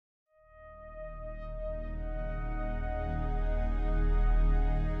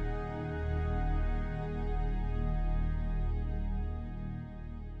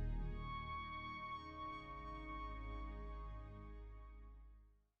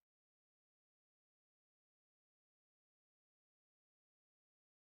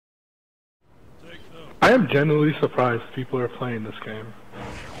I am genuinely surprised people are playing this game.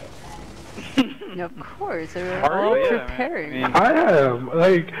 Of course, they're all preparing. I am.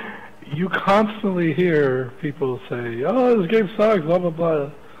 Like, you constantly hear people say, oh, this game sucks, blah, blah,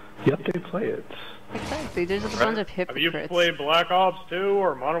 blah. Yet they play it. Exactly, there's a bunch of hypocrites. Have you played Black Ops 2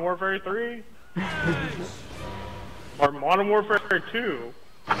 or Modern Warfare 3? Or Modern Warfare 2?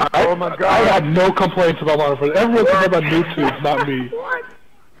 Oh my god. I have no complaints about Modern Warfare. Everyone's talking about YouTube, not me. What?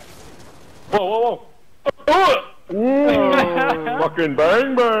 Whoa, whoa, whoa. Ooh, fucking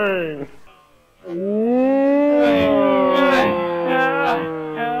bang bang.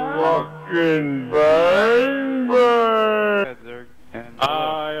 Fucking bang bang.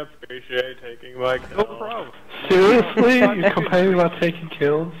 I appreciate taking my kills. No problem. Seriously? You're complaining about taking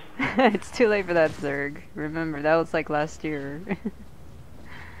kills? It's too late for that, Zerg. Remember, that was like last year.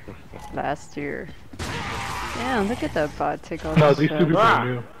 Last year. Damn, look at that bot take all No, this these two people are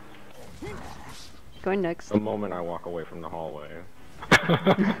new. Going next. The moment I walk away from the hallway.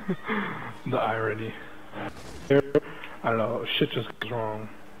 The irony. I don't know, shit just goes wrong.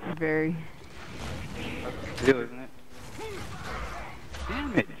 Very. That's the deal, isn't it?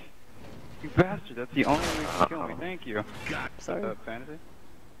 Damn it! You bastard, that's the only way you can kill me, thank you. Sorry. Fantasy?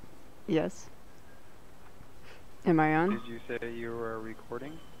 Yes. Am I on? Did you say you were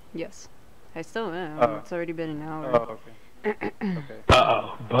recording? Yes. I still am. Oh. It's already been an hour. Oh, okay. Okay.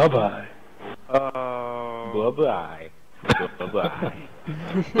 Uh-oh. Bye-bye. Oh. Bye-bye. Bye-bye.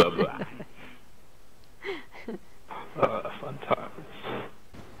 Bye-bye. Fun times.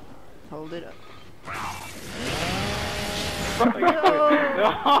 Hold it up.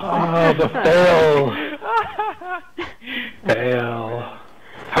 Oh, the fail. Fail.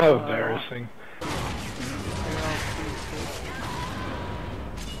 How embarrassing.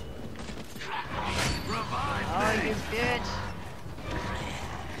 Oh, you bitch!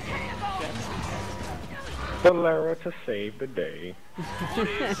 Valera to save the day.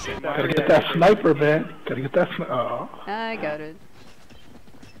 Gotta get that sniper, man. Gotta get that sniper. Oh. I got it.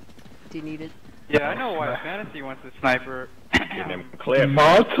 Do you need it? Yeah, I know why Fantasy wants a sniper. Get them clips.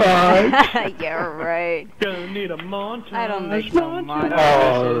 Montage. Yeah, right. Gonna need a montage. I don't make no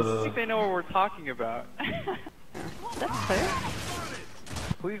montages. I think they know what we're talking about. That's fair.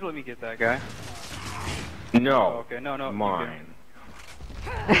 Please let me get that guy. No. Oh, okay, no, no. Mine.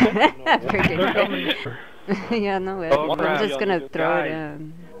 Freaking yeah, no way. Oh, I'm crap. just gonna throw it Guys.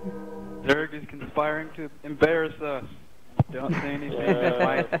 in. Zerg is conspiring to embarrass us. Don't say anything,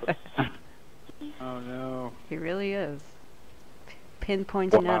 Mike. Oh no. He really is.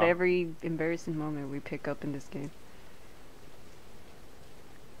 Pinpointing out Wow. every embarrassing moment we pick up in this game.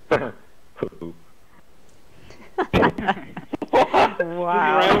 Poo.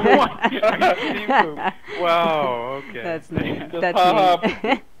 Wow. Wow, okay. That's neat. That's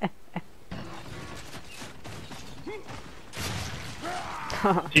neat.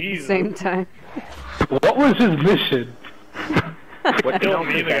 Jesus. Same time. What was his mission? What don't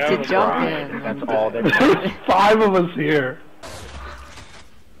need to To jump in. That's all they're There's 5 of us here.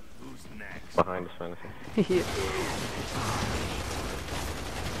 behind us, Fantasy. Yeah.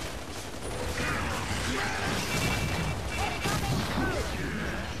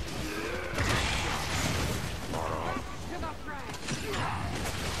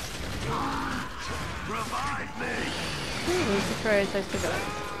 I'm surprised I forgot.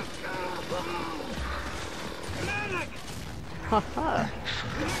 Haha.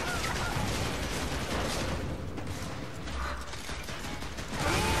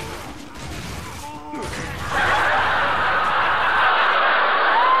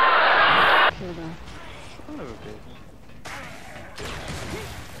 Hold on. Son of a bitch.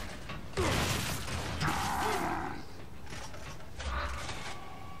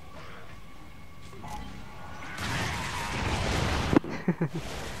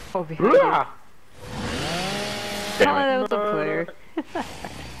 Oh, behind you. Oh, that was a player.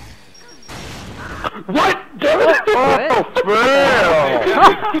 What? Damn it! What?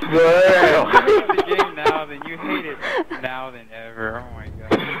 Fail! Fail! You hate the game now, then you hate it now than ever. Oh my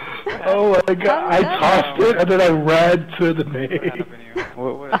god. Oh my god, I tossed it and then I ran to the What nade. happened here?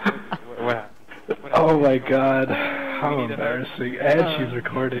 What happened? What Oh happened? my god, how We need to embarrassing. And she's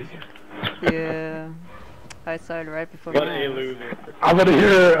recording. Yeah. I saw it right before What my a eyes. loser. I'm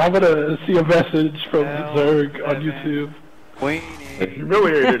gonna see a message from Hell, Zerg on seven. YouTube. Queenie.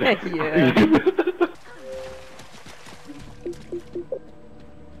 Humiliated. Yeah.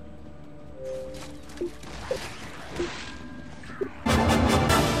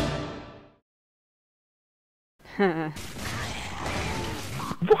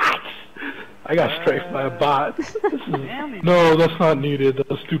 What? I got strafed by a bot. No, that's not needed.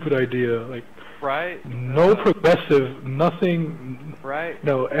 That's a stupid idea. Like, Right? No progressive, nothing. Right?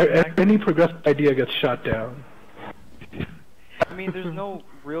 No, any progressive idea gets shot down. I mean, there's no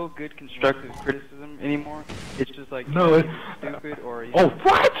real good constructive criticism anymore. It's just like, No, either stupid or... Oh,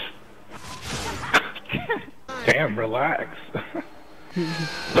 what? Damn, relax.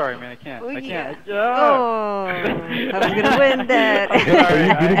 Sorry, man, I can't. Oh, I yeah. can't. Oh, I was gonna win that. Are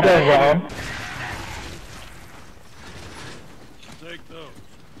you getting that wrong?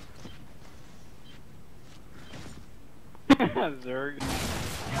 Zerg.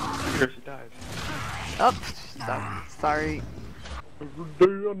 Here she dies. Oh, stop. Sorry. Every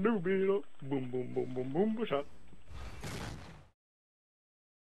day a new beat up. Boom, boom, boom, boom, boom, shot.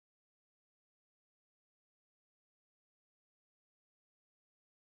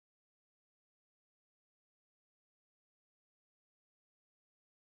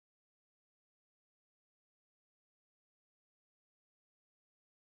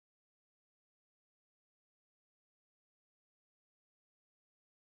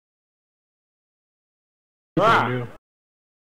 Ah.